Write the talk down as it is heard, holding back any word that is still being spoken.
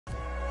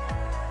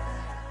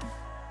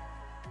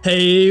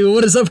Hey,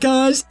 what is up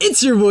guys?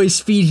 It's your boy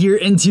Speed here,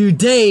 and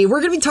today we're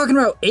going to be talking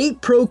about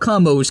 8 pro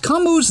combos.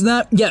 Combos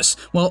that, yes,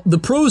 well, the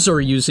pros are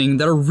using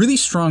that are really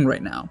strong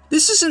right now.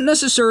 This isn't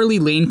necessarily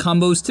lane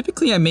combos.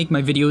 Typically I make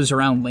my videos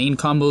around lane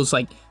combos,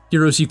 like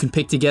heroes you can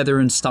pick together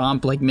and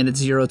stomp like minute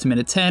 0 to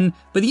minute 10.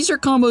 But these are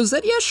combos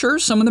that, yeah, sure,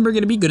 some of them are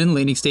going to be good in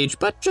laning stage,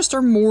 but just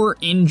are more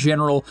in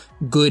general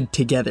good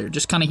together.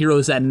 Just kind of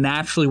heroes that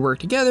naturally work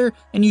together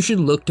and you should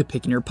look to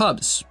pick in your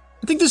pubs.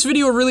 I think this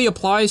video really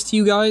applies to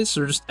you guys,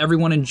 or just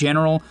everyone in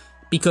general,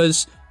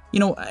 because, you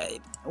know,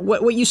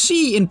 what you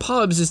see in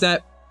pubs is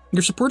that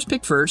your supports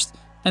pick first,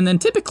 and then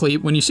typically,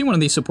 when you see one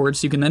of these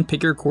supports, you can then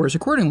pick your cores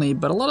accordingly,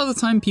 but a lot of the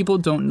time people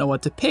don't know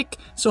what to pick,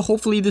 so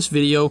hopefully this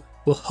video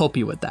will help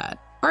you with that.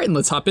 Alright, and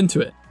let's hop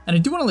into it. And I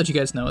do want to let you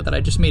guys know that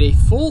I just made a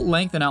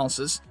full-length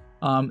analysis,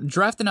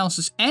 draft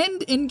analysis,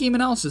 and in-game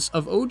analysis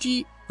of OG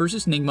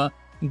versus Nigma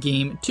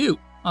Game 2.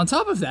 On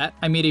top of that,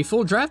 I made a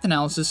full draft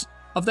analysis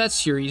of that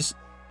series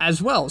as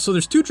well. So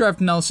there's 2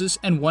 draft analysis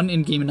and 1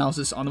 in-game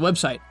analysis on the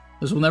website.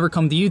 Those will never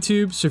come to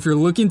YouTube, so if you're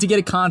looking to get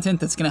a content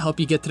that's going to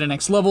help you get to the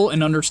next level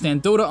and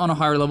understand Dota on a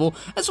higher level,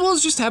 as well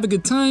as just have a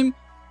good time,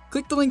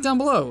 click the link down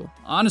below.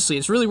 Honestly,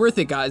 it's really worth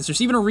it, guys. There's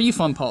even a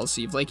refund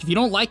policy. Like, if you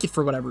don't like it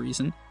for whatever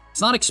reason,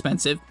 it's not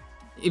expensive.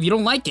 If you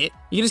don't like it,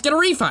 you can just get a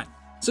refund.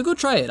 So go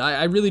try it.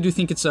 I really do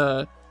think it's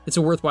a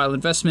worthwhile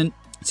investment.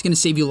 It's going to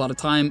save you a lot of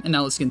time, and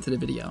now let's get into the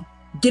video.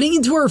 Getting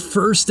into our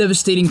first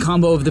devastating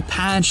combo of the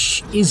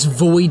patch is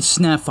Void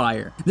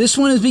Snapfire. This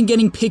one has been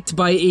getting picked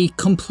by a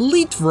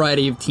complete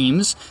variety of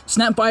teams.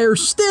 Snapfire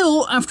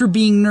still, after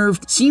being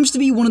nerfed, seems to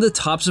be one of the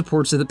top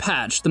supports of the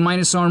patch. The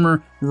minus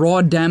armor,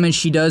 raw damage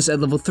she does at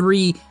level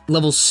 3,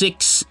 level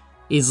 6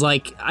 is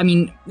like, I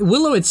mean,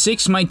 Willow at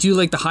 6 might do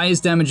like the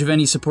highest damage of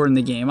any support in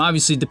the game,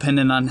 obviously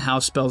dependent on how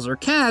spells are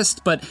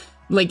cast, but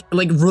like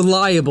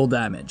reliable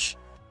damage.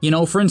 You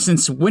know, for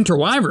instance, Winter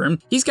Wyvern,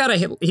 he's got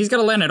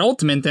to land an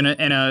ultimate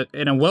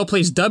and a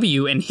well-placed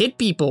W and hit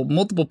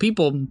multiple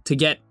people to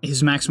get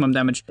his maximum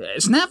damage.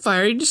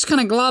 Snapfire, he just kind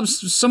of globs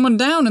someone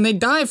down and they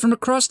die from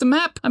across the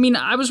map. I mean,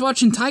 I was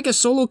watching Taiga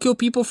solo kill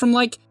people from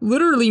like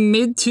literally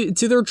mid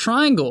to their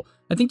triangle.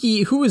 I think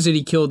who was it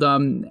he killed?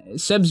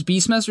 Seb's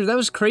Beastmaster? That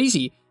was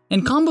crazy.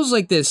 And combos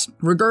like this,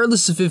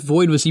 regardless of if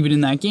Void was even in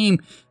that game,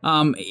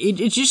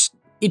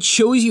 it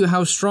shows you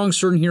how strong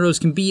certain heroes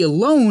can be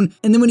alone,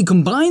 and then when you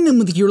combine them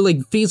with a hero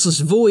like Faceless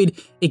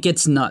Void, it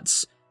gets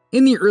nuts.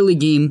 In the early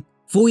game,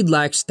 Void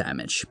lacks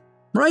damage,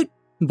 right?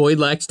 Void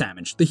lacks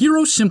damage. The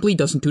hero simply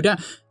doesn't do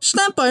damage.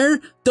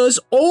 Snapfire does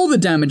all the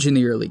damage in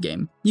the early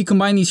game. You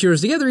combine these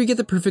heroes together, you get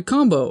the perfect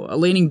combo. A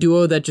laning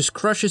duo that just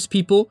crushes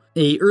people,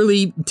 a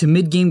early to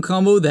mid-game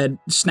combo that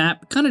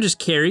Snap kind of just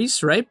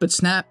carries, right? But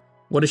Snap,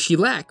 what does she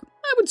lack?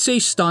 I would say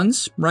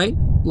stuns, right?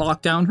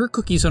 Lockdown, her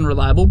cookie's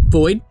unreliable.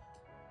 Void,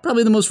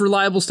 probably the most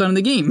reliable stun in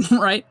the game,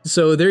 right?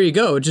 So there you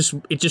go, it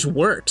just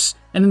works.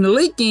 And in the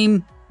late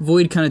game,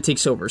 Void kind of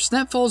takes over.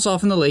 Snap falls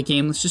off in the late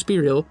game, let's just be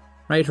real,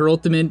 right? Her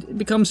ultimate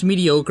becomes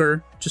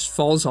mediocre, just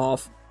falls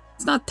off.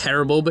 It's not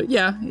terrible, but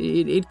yeah,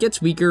 it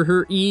gets weaker.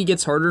 Her E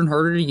gets harder and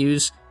harder to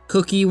use.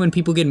 Cookie, when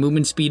people get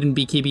movement speed and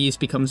BKBs,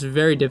 becomes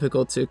very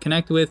difficult to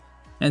connect with.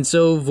 And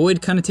so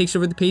Void kind of takes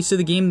over the pace of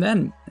the game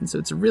then. And so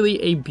it's really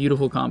a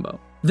beautiful combo.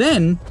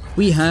 Then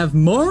we have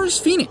Mars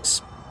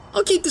Phoenix.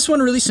 I'll keep this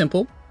one really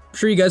simple. I'm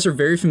sure you guys are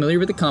very familiar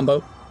with the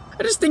combo.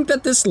 I just think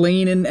that this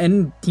lane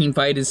and team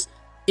fight it's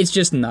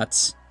just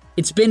nuts.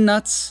 It's been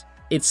nuts.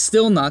 It's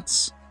still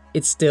nuts.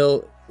 It's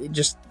still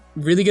just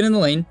really good in the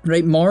lane,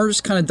 right?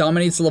 Mars kind of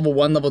dominates level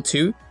 1, level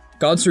 2.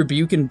 God's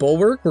Rebuke and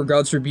Bulwark, or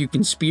God's Rebuke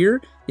and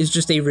Spear, is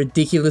just a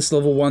ridiculous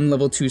level 1,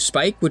 level 2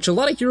 spike, which a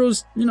lot of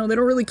heroes, you know, they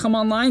don't really come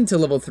online to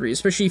level 3,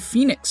 especially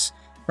Phoenix,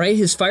 right?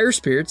 His Fire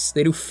Spirits,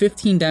 they do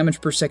 15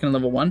 damage per second at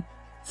level 1,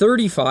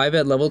 35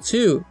 at level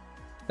 2.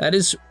 That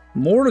is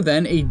more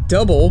than a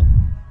double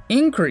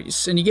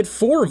increase, and you get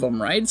 4 of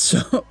them, right?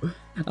 So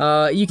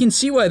you can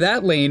see why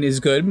that lane is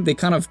good. They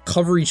kind of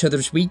cover each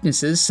other's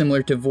weaknesses,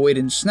 similar to Void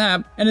and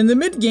Snap, and in the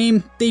mid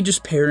game they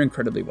just pair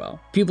incredibly well.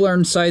 People are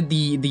inside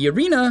the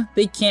arena,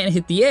 they can't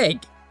hit the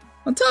egg.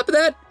 On top of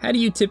that, how do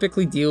you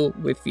typically deal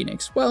with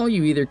Phoenix? Well,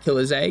 you either kill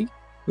his egg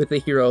with a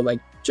hero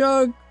like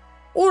Jug,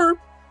 or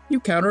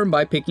you counter him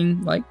by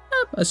picking like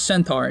a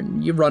Centaur,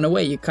 and you run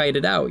away, you kite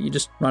it out. You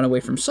just run away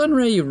from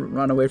Sunray, you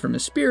run away from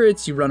his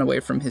spirits, you run away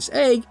from his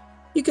egg.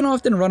 You can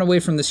often run away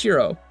from this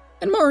hero,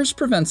 and Mars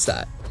prevents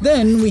that.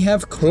 Then we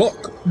have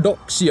Clock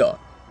Doxia.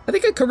 I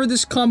think I covered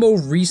this combo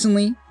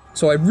recently,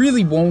 so I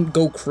really won't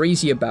go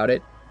crazy about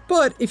it,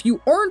 but if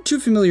you aren't too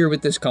familiar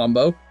with this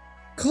combo,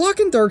 Clock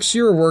and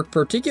Darkseer work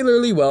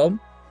particularly well,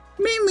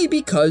 mainly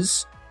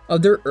because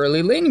of their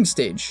early laning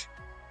stage.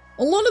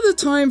 A lot of the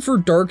time for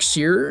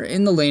Darkseer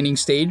in the laning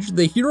stage,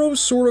 the hero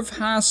sort of he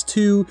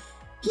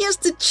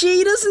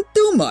doesn't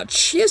do much,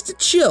 he has to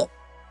chill,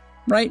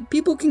 right?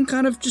 People can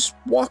kind of just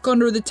walk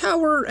under the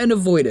tower and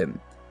avoid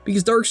him,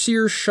 because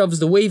Darkseer shoves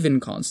the wave in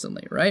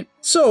constantly, right?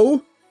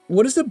 So,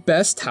 what is the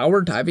best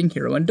tower diving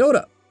hero in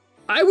Dota?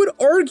 I would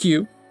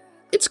argue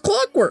it's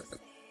Clockwork.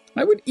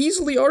 I would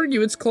easily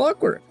argue it's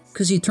Clockwork,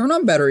 because you turn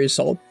on Battery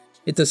Assault,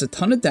 It does a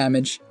ton of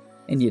damage,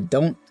 and you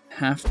don't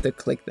have to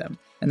click them.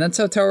 And that's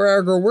how tower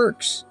aggro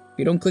works. If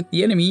you don't click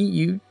the enemy,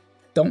 you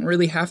don't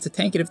really have to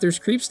tank it if there's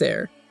creeps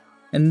there.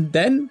 And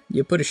then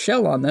you put a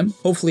shell on them,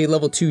 hopefully a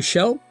level 2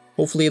 shell,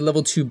 hopefully a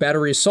level 2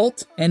 battery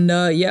assault, and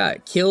yeah,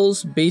 it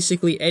kills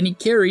basically any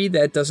carry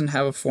that doesn't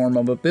have a form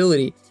of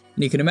ability.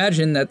 And you can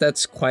imagine that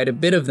that's quite a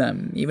bit of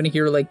them. Even a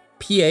hero like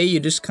PA, you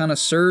just kind of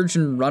surge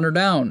and run her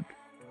down.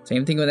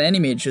 Same thing with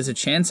Animage, there's a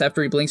chance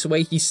after he blinks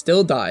away, he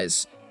still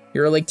dies.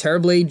 Hero like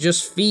Terrorblade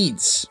just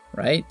feeds,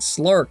 right?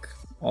 Slark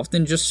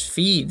often just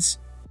feeds,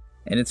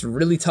 and it's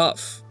really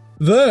tough.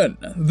 Then,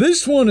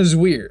 this one is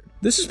weird.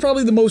 This is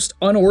probably the most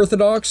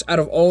unorthodox out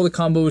of all the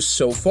combos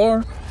so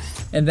far,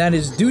 and that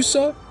is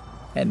Dusa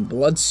and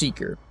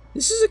Bloodseeker.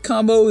 This is a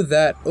combo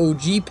that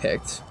OG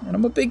picked, and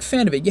I'm a big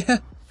fan of it. Yeah,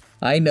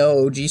 I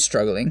know OG's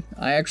struggling.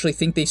 I actually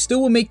think they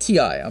still will make TI.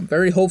 I'm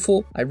very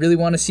hopeful. I really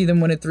want to see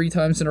them win it 3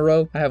 times in a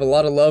row. I have a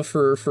lot of love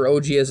for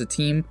OG as a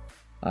team.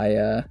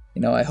 I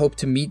hope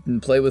to meet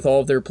and play with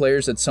all of their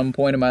players at some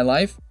point in my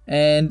life.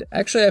 And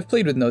actually, I've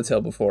played with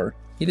No-Tail before.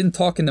 He didn't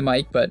talk in the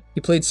mic, but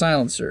he played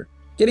Silencer.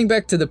 Getting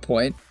back to the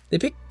point, they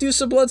picked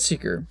Dusa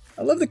Bloodseeker.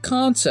 I love the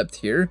concept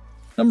here.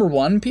 Number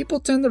 1, people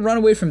tend to run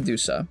away from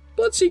Dusa.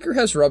 Bloodseeker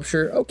has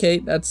Rupture, okay,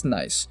 that's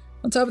nice.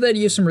 On top of that,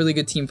 you have some really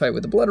good team fight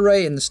with the Blood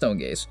Array and the Stone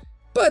Gaze.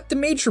 But the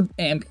major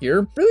amp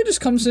here really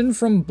just comes in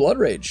from Blood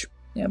Rage.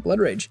 Yeah, Blood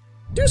Rage.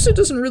 Dusa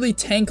doesn't really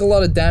tank a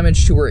lot of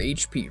damage to her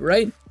HP,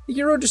 right? The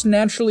hero just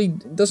naturally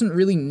doesn't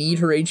really need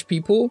her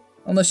HP pool,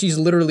 unless she's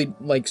literally,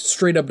 like,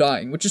 straight up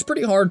dying, which is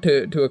pretty hard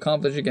to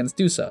accomplish against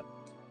Dusa.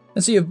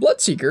 And so you have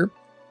Bloodseeker,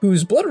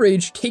 whose Blood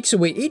Rage takes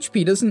away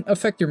HP, doesn't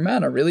affect your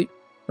mana, really,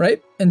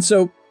 right? And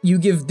so you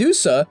give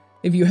Dusa,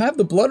 if you have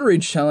the Blood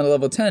Rage talent at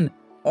level 10,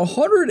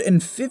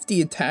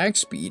 150 attack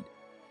speed.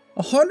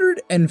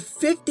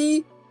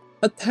 150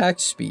 attack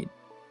speed.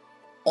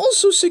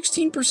 Also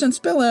 16%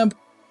 spell amp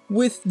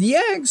with the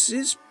Axe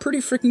is pretty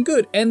freaking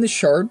good. And the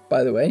Shard,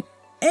 by the way.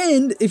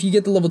 And if you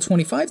get the level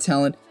 25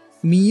 talent,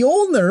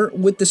 Mjolnir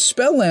with the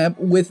spell amp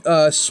with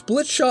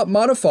split shot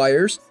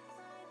modifiers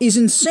is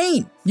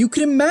insane. You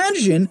can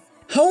imagine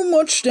how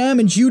much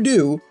damage you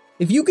do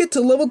if you get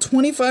to level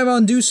 25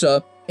 on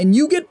Dusa and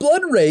you get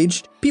Blood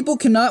Raged. People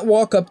cannot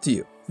walk up to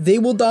you. They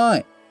will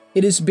die.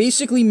 It is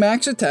basically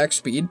max attack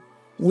speed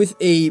with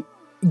a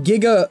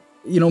giga,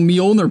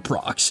 Mjolnir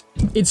procs.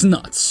 It's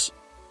nuts.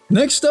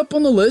 Next up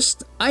on the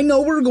list, I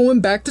know we're going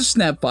back to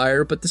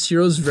Snapfire, but this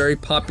hero is very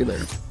popular.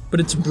 But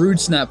it's Brood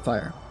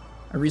Snapfire.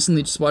 I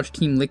recently just watched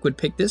Team Liquid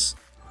pick this.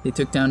 They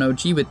took down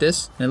OG with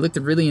this, and it looked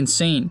really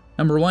insane.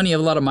 Number 1, you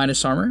have a lot of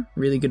minus armor.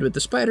 Really good with the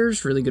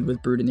spiders, really good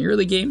with Brood in the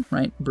early game,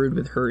 right? Brood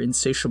with her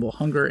insatiable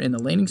hunger in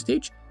the laning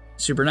stage.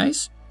 Super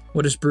nice.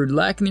 What does Brood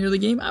lack in the early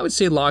game? I would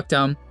say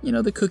Lockdown.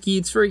 The cookie,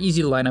 it's very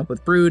easy to line up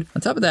with Brood.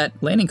 On top of that,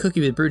 landing cookie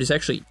with Brood is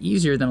actually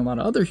easier than a lot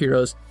of other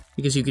heroes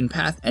because you can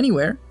path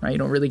anywhere, right? You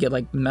don't really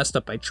get messed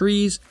up by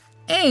trees.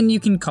 And you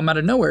can come out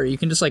of nowhere. You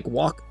can just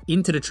walk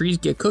into the trees,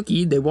 get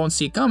cookie, they won't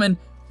see it coming,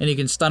 and you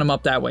can stun them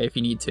up that way if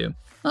you need to.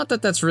 Not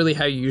that that's really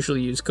how you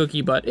usually use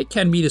cookie, but it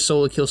can be to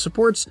solo kill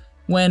supports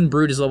when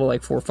Brood is level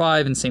 4 or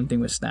 5, and same thing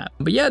with Snap.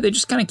 But yeah, they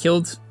just kind of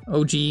killed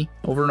OG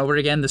over and over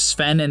again. The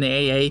Sven and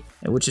the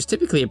AA, which is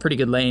typically a pretty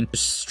good lane,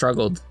 just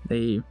struggled.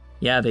 They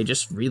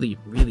just really,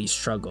 really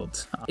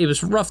struggled. It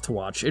was rough to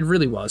watch. It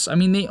really was. I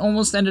mean, they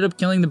almost ended up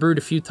killing the Brood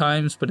a few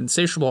times, but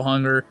Insatiable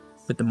Hunger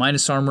with the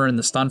minus armor and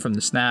the stun from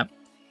the Snap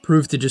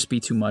proved to just be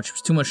too much. It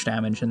was too much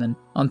damage. And then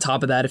on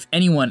top of that, if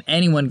anyone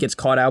gets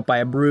caught out by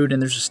a Brood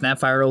and there's a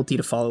Snapfire ulti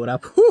to follow it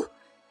up, whew,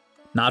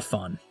 not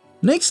fun.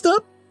 Next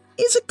up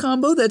is a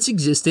combo that's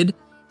existed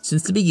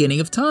since the beginning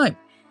of time.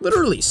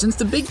 Literally, since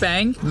the Big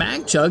Bang,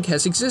 Mag Jug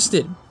has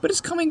existed, but it's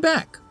coming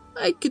back.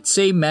 I could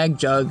say Mag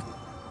Jug,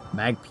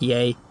 Mag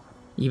PA,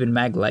 even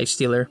Mag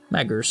Lifestealer,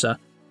 Mag Ursa.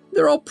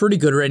 They're all pretty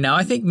good right now.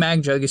 I think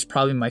Mag Jug is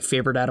probably my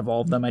favorite out of all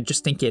of them. I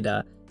just think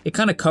it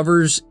kind of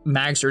covers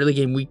Mag's early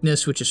game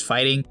weakness, which is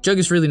fighting. Jug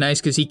is really nice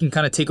because he can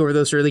kind of take over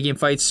those early game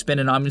fights, spin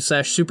an Omni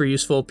Slash, super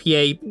useful.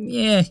 PA,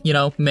 yeah,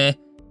 meh.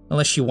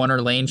 Unless she won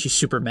her lane, she's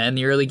super meh in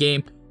the early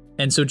game.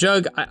 And so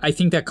Jug, I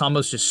think that combo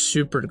is just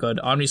super good.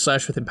 Omni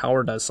Slash with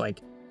Empower does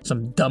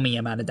some dummy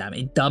amount of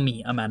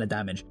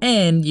damage.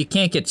 And you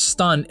can't get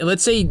stunned.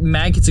 Let's say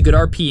Mag gets a good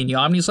RP and you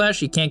Omni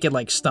Slash, you can't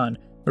get stunned.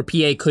 Or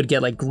PA could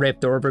get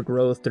gripped or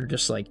overgrowth or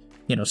just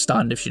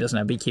stunned if she doesn't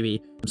have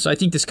BKB. So I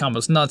think this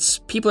combo's nuts.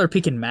 People are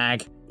picking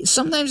Mag.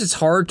 Sometimes it's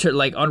hard to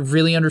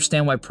really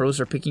understand why pros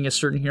are picking a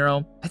certain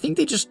hero. I think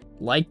they just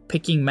like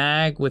picking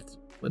Mag with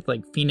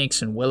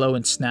Phoenix and Willow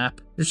and Snap.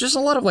 There's just a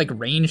lot of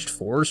ranged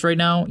 4s right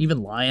now,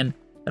 even Lion,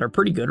 that are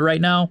pretty good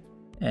right now.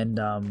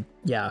 And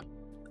yeah,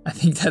 I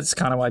think that's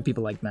kind of why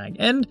people like Mag.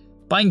 And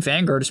buying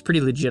Vanguard is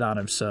pretty legit on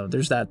him, so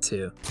there's that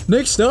too.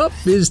 Next up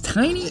is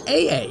Tiny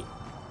AA.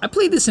 I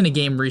played this in a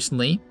game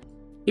recently.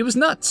 It was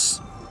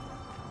nuts.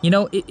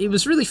 It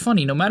was really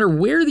funny. No matter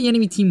where the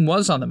enemy team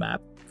was on the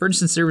map, for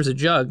instance, there was a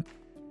Jug,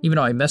 even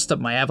though I messed up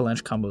my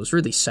Avalanche combo, it was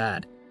really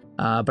sad.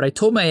 But I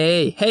told my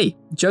AA, hey,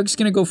 Jug's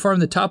gonna go farm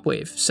the top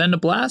wave. Send a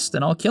blast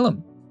and I'll kill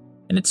him.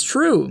 And it's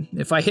true.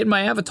 If I hit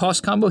my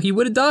Avatos combo, he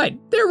would have died.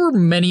 There were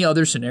many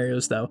other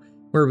scenarios, though,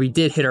 where we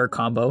did hit our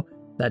combo.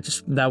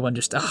 That one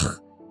just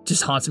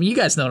haunts me. You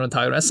guys know what I'm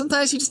talking about.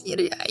 Sometimes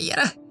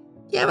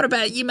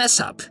you mess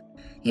up.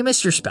 You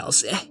miss your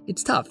spells.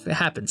 It's tough. It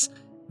happens.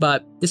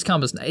 But this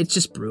combo's, it's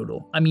just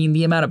brutal. I mean,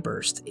 the amount of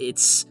burst,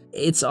 it's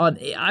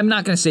I'm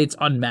not gonna say it's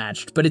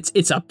unmatched, but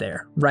it's up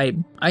there, right?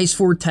 Ice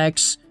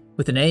Vortex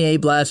with an AA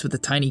Blast with a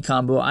tiny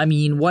combo. I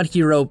mean, what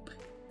hero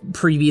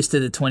previous to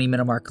the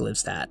 20-minute mark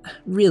lives that?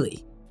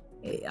 Really?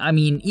 I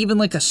mean, even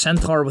like a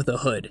Centaur with a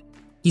hood,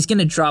 he's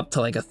gonna drop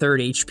to like a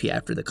 3rd HP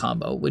after the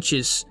combo, which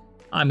is,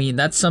 I mean,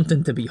 that's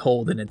something to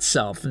behold in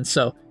itself. And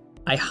so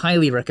I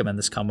highly recommend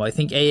this combo. I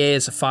think AA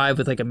is a 5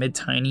 with like a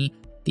mid-tiny.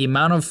 The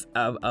amount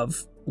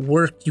of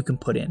work you can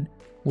put in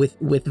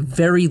with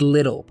very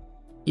little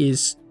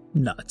is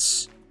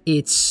nuts.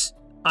 It's,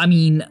 I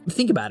mean,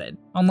 think about it.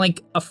 On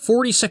like a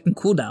 40-second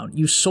cooldown,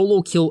 you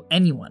solo kill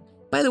anyone.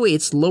 By the way,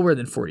 it's lower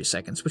than 40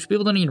 seconds, which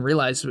people don't even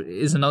realize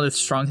is another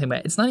strong thing about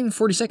it. It's not even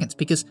 40 seconds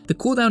because the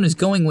cooldown is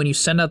going when you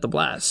send out the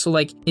blast. So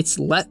like, it's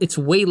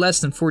way less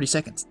than 40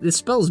 seconds. This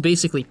spell is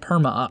basically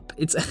perma up.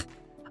 It's,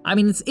 I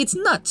mean, it's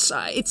nuts.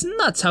 It's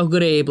nuts how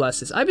good AA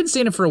Blast is. I've been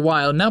saying it for a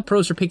while. Now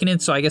pros are picking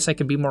it, so I guess I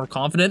can be more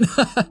confident.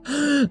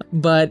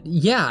 But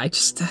yeah,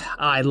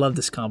 I love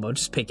this combo.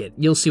 Just pick it.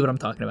 You'll see what I'm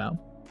talking about.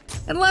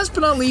 And last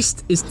but not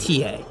least is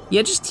TA.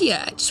 Yeah, just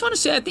TA. I just want to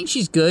say I think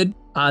she's good.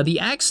 The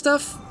Axe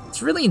stuff,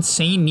 it's really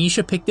insane.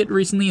 Nisha picked it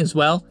recently as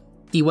well.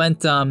 He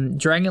went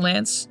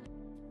Dragonlance,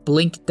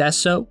 Blink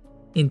Deso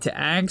into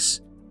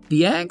Axe.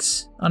 The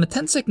Axe, on a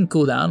 10-second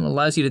cooldown,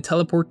 allows you to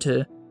teleport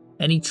to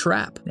any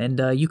trap. And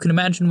you can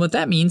imagine what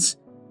that means.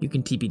 You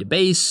can TP to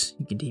base,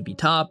 you can TP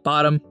top,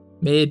 bottom,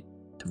 mid,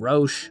 to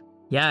Roche.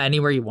 Yeah,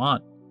 anywhere you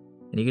want.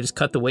 And you can just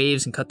cut the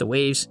waves and cut the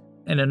waves.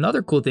 And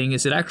another cool thing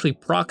is it actually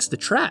procs the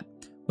trap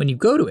when you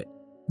go to it.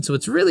 And so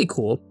what's really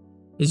cool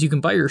is you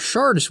can buy your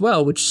shard as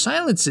well, which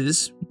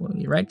silences, well,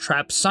 right,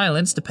 trap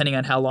silence, depending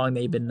on how long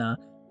they've been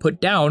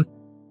put down.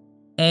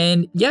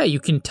 And yeah,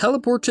 you can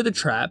teleport to the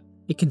trap,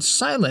 it can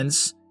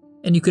silence,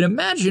 and you can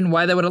imagine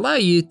why that would allow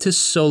you to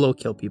solo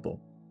kill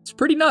people. It's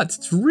pretty nuts.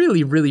 It's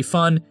really, really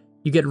fun.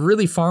 You get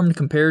really farmed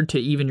compared to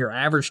even your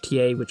average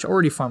TA, which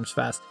already farms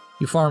fast.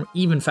 You farm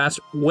even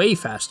faster, way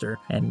faster.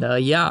 And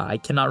yeah, I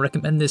cannot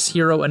recommend this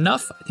hero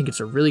enough. I think it's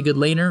a really good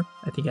laner.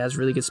 I think it has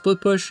really good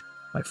split push.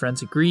 My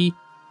friends agree.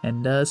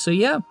 And so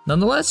yeah,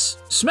 nonetheless,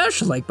 smash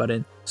the like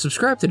button,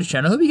 subscribe to the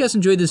channel. I hope you guys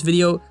enjoyed this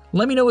video.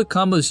 Let me know what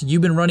combos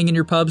you've been running in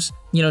your pubs.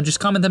 You know, just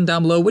comment them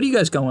down below. What are you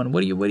guys going?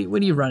 What are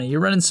you running?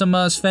 You're running some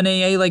Sven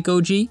AA like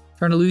OG?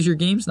 Trying to lose your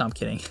games? No, I'm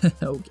kidding.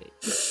 Okay,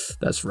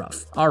 that's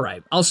rough. All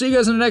right, I'll see you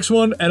guys in the next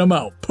one, and I'm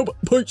out.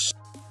 Peace.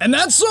 And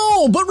that's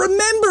all, but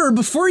remember,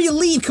 before you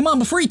leave, come on,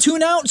 before you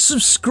tune out,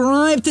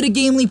 subscribe to the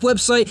GameLeap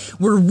website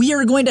where we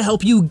are going to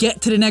help you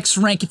get to the next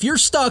rank. If you're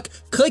stuck,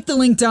 click the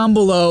link down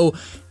below,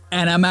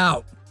 and I'm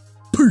out.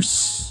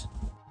 Peace.